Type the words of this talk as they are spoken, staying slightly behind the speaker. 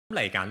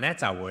嚟緊咧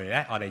就會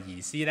咧，我哋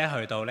移師咧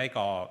去到呢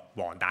個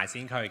黃大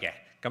仙區嘅，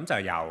咁就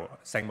由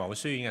聖母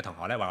書院嘅同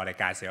學咧為我哋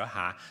介紹一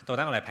下，到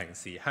底我哋平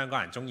時香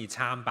港人中意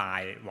參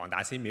拜黃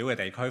大仙廟嘅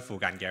地區附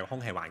近嘅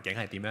空氣環境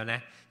係點樣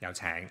呢？有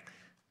請。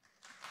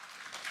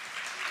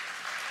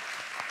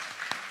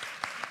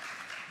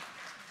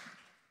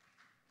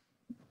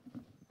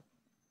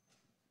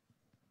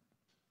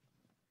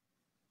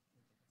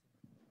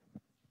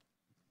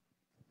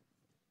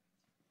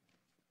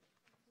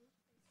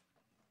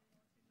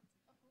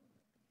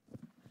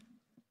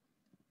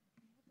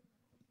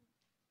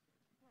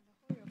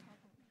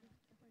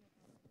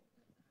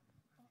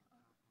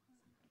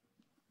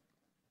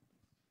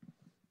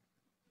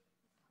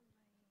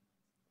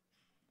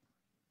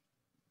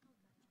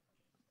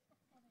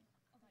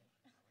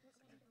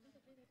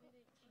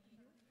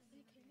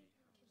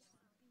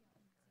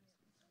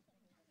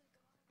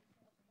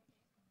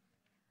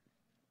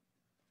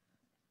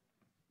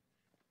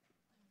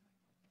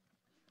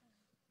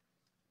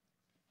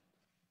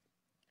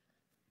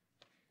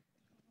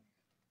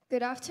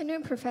Good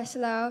afternoon, Professor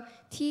Lau,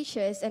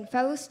 teachers, and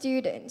fellow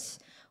students.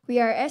 We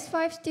are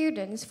S5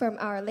 students from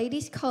Our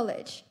Lady's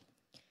College.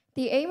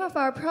 The aim of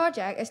our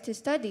project is to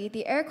study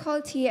the air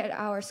quality at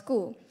our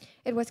school.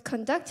 It was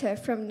conducted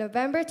from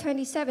November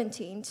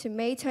 2017 to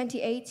May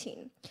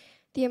 2018.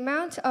 The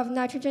amount of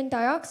nitrogen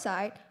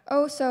dioxide,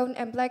 ozone,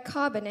 and black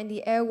carbon in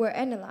the air were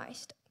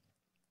analyzed.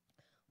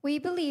 We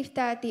believe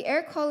that the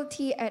air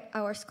quality at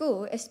our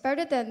school is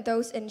better than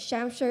those in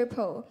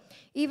Shamshui-Po,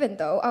 even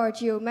though our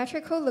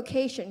geometrical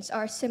locations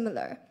are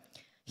similar.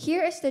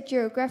 Here is the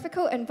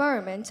geographical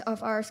environment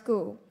of our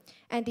school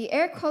and the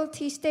air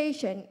quality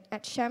station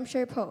at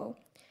Shamshui-Po.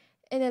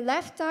 In the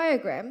left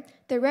diagram,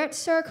 the red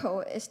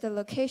circle is the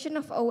location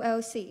of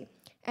OLC,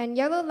 and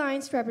yellow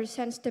lines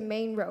represents the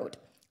main road,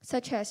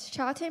 such as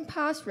Shatin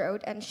Pass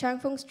Road and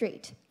Shangfeng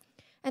Street.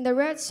 And the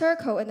red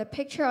circle in the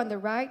picture on the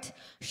right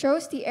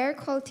shows the air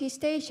quality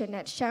station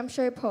at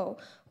Shamshui-Po,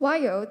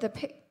 while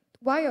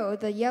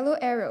the yellow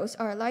arrows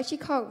are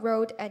Laichikok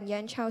Road and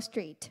Yanchao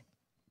Street.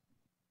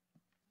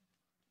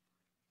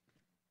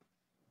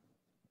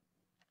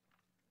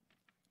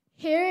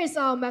 Here is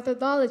our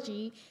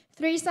methodology.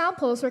 3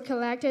 samples were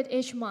collected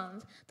each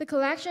month. The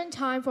collection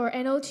time for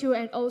NO2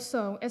 and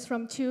ozone is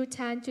from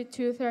 2:10 to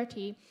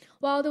 2:30,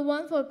 while the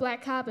one for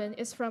black carbon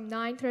is from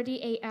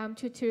 9:30 a.m.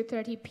 to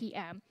 2:30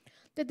 p.m.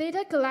 The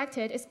data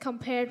collected is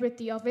compared with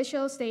the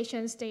official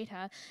station's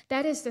data,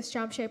 that is the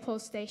Shamshui-Po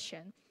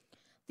station.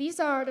 These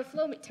are the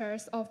flow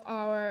meters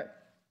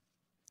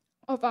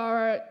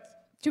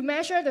to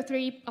measure the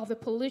 3 of the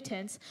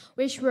pollutants,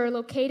 which were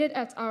located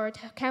at our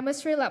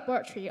chemistry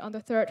laboratory on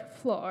the 3rd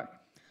floor.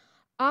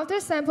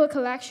 After sample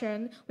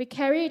collection, we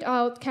carried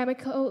out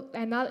chemical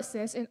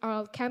analysis in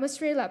our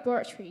chemistry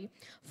laboratory,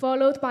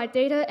 followed by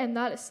data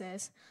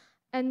analysis.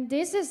 And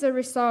this is the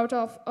result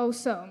of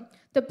ozone.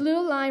 The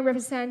blue line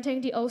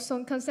representing the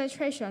ozone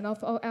concentration of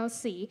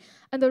OLC,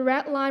 and the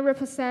red line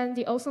represents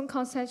the ozone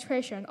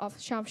concentration of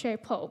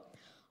Shamshui-Po.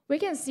 We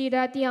can see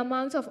that the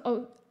amount of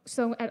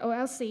ozone at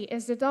OLC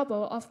is the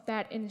double of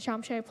that in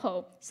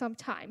Shamshui-Po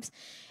sometimes.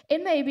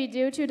 It may be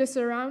due to the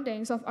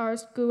surroundings of our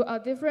school are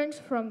different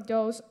from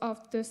those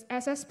of the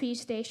SSP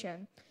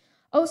station.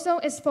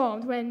 Ozone is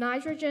formed when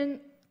nitrogen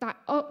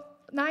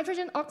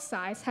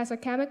oxides has a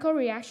chemical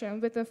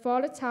reaction with the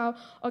volatile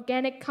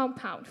organic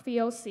compound,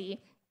 VOC.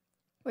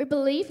 We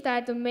believe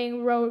that the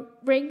main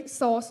ring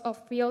source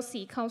of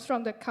VOC comes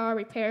from the car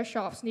repair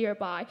shops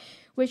nearby,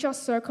 which are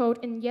circled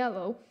in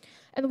yellow.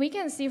 And we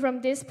can see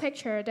from this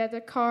picture that the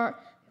car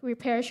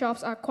repair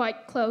shops are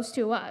quite close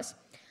to us.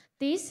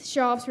 These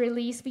shops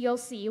release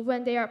VOC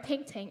when they are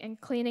painting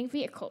and cleaning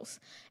vehicles.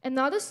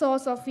 Another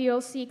source of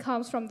VOC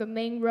comes from the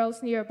main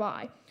roads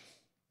nearby.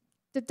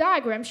 The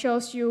diagram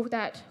shows you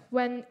that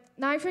when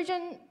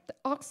nitrogen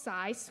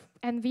oxides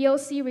and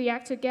VOC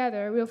react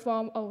together, will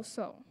form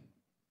ozone.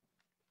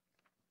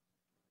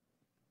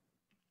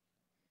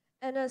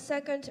 And the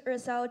second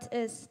result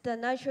is the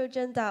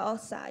nitrogen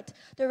dioxide.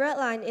 The red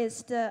line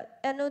is the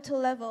NO2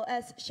 level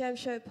at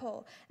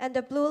Shamshui-Po, and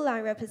the blue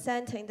line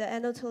representing the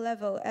NO2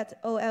 level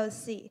at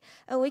OLC.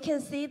 And we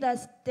can see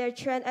that their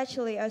trend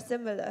actually are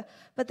similar,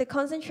 but the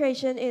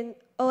concentration in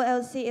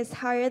OLC is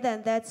higher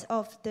than that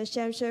of the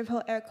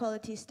Shamshui-Po air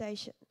quality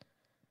station.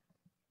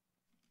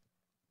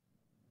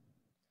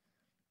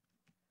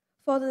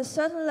 For the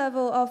certain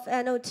level of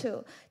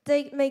NO2,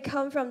 they may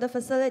come from the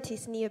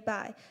facilities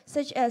nearby,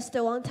 such as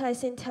the Wang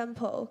Tai-Sin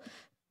Temple,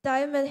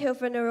 Diamond Hill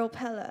Funeral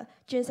Parlor,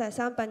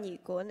 Junsaisan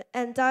Banyigun,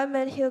 and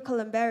Diamond Hill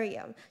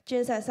Columbarium,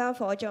 Junsaisan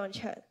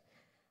Fozhongcheng.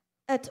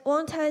 At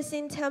Wang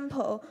Tai-Sin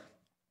Temple,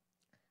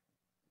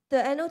 the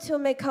NO2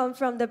 may come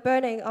from the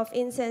burning of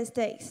incense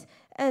sticks,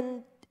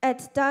 and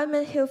at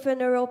Diamond Hill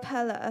Funeral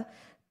Parlor,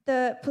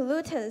 the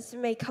pollutants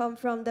may come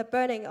from the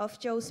burning of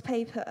Joe's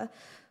paper.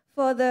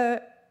 For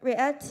the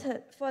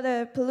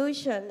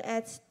pollution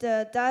at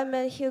the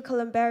Diamond Hill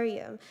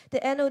Columbarium, the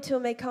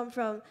NO2 may come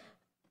from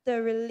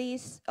the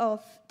release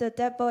of the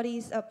dead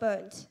bodies are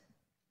burnt.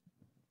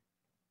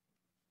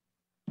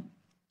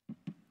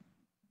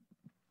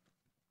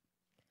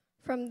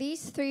 From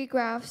these three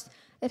graphs,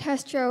 it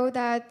has shown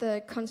that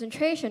the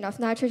concentration of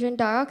nitrogen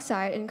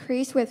dioxide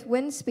increased with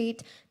wind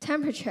speed,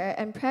 temperature,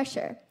 and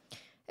pressure.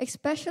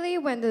 Especially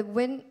when the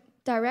wind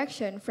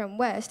direction from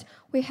west,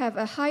 we have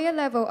a higher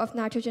level of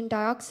nitrogen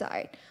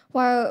dioxide,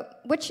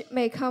 which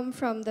may come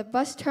from the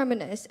bus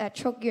terminus at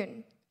Chok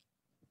Yun.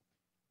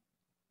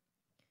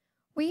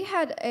 We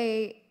had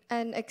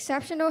an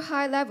exceptional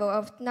high level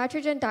of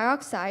nitrogen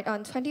dioxide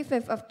on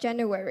 25th of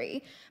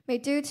January,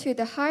 made due to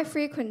the high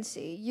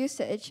frequency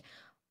usage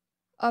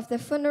of the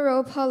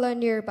funeral parlor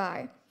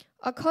nearby.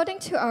 According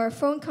to our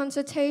phone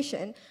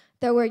consultation,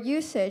 there were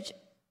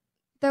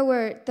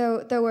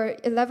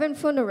 11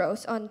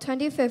 funerals on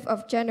 25th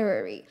of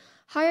January,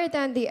 higher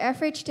than the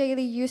average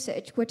daily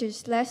usage, which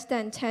is less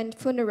than 10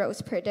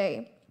 funerals per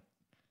day.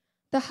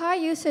 The high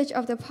usage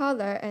of the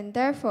parlor and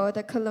therefore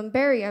the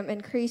columbarium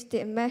increased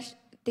the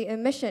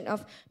emission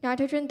of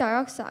nitrogen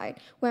dioxide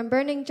when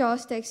burning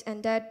joss sticks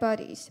and dead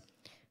bodies.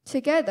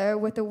 Together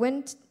with the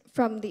wind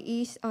from the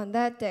east on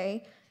that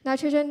day,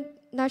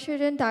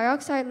 nitrogen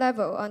dioxide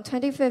level on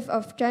 25th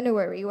of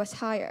January was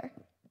higher.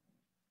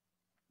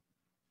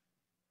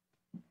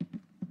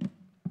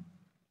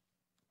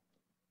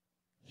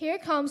 Here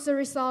comes the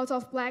result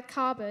of black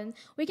carbon.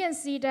 We can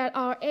see that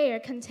our air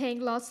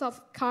contained lots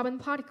of carbon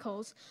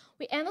particles.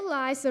 We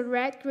analyzed the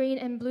red, green,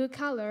 and blue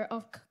color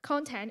of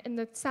content in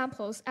the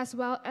samples as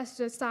well as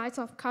the size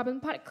of carbon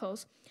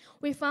particles.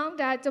 We found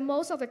that the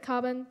most of the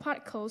carbon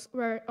particles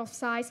were of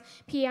size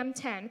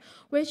PM10,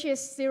 which is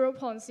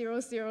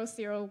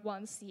 0.0001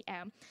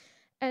 cm.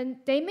 And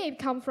they may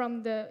come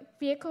from the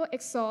vehicle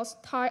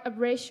exhaust, tire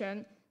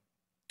abrasion,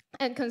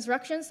 and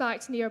construction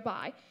sites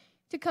nearby.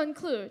 To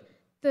conclude,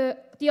 the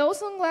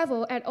ozone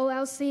level at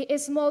OLC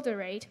is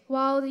moderate,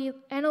 while the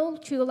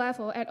NO2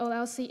 level at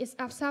OLC is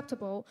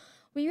acceptable.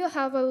 We will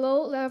have a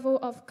low level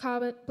of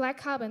black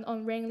carbon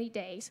on rainy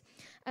days.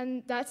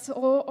 And that's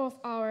all of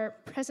our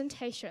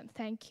presentation.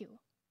 Thank you.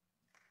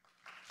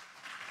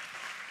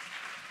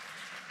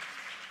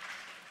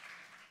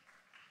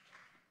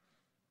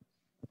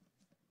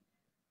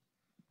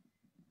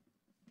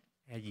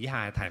 以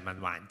下係提問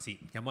環節，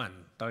有冇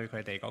人對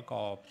佢哋嗰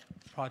個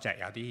project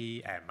有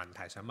啲問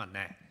題想問呢？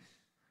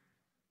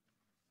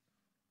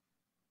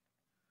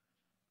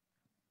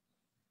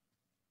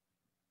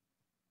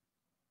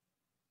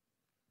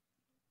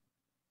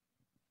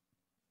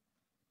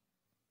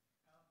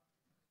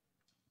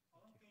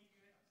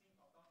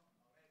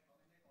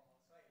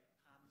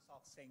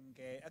性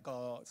嘅一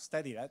個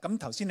study 咧，咁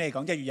頭先你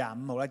講1月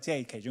25號咧，只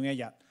係其中一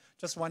日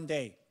 ，just one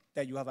day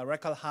that you have a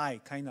record high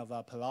kind of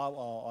a palau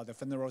or the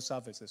funeral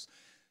services.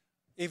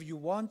 If you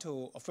want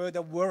to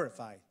further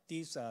verify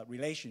this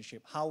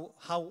relationship, how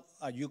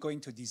are you going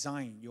to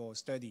design your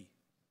study?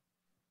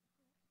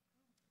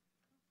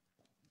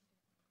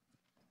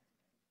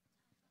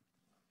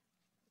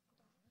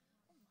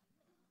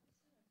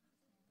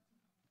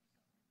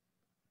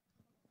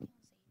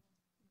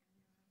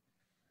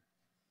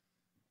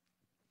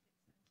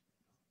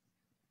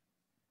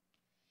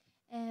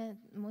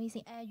「唔好意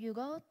思，如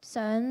果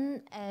想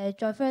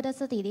再 further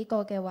study 呢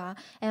個嘅話，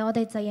我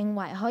哋就認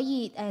為可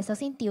以首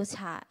先調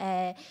查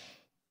殯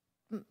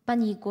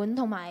儀館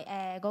同埋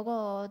嗰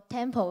個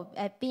temple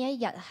邊一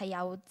日係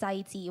有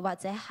祭祀或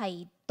者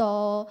係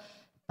多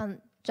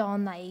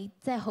葬禮，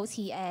即係好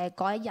似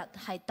嗰一日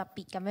係特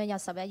別咁樣有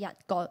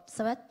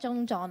11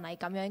宗葬禮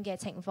咁樣嘅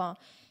情況，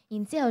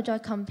然之後再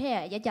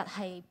compare 一日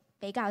係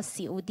比較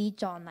少啲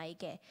葬禮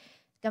嘅，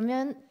咁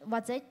樣或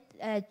者。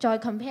再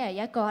compare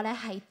一個咧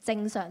係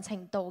正常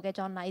程度嘅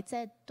葬禮，即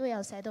係都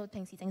有寫到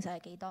平時正常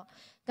係幾多，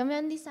咁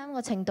樣呢3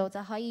個程度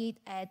就可以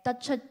得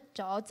出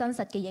咗真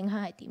實嘅影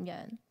響係點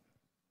樣。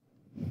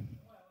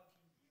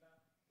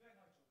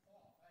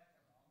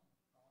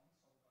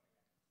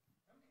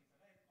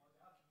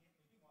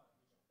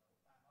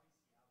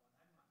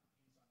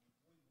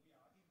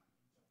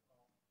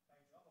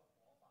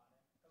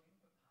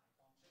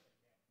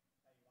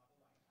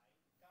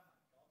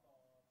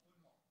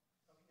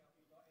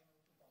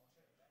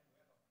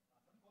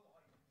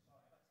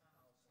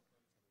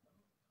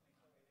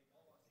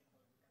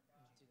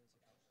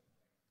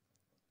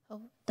好，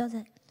多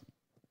謝。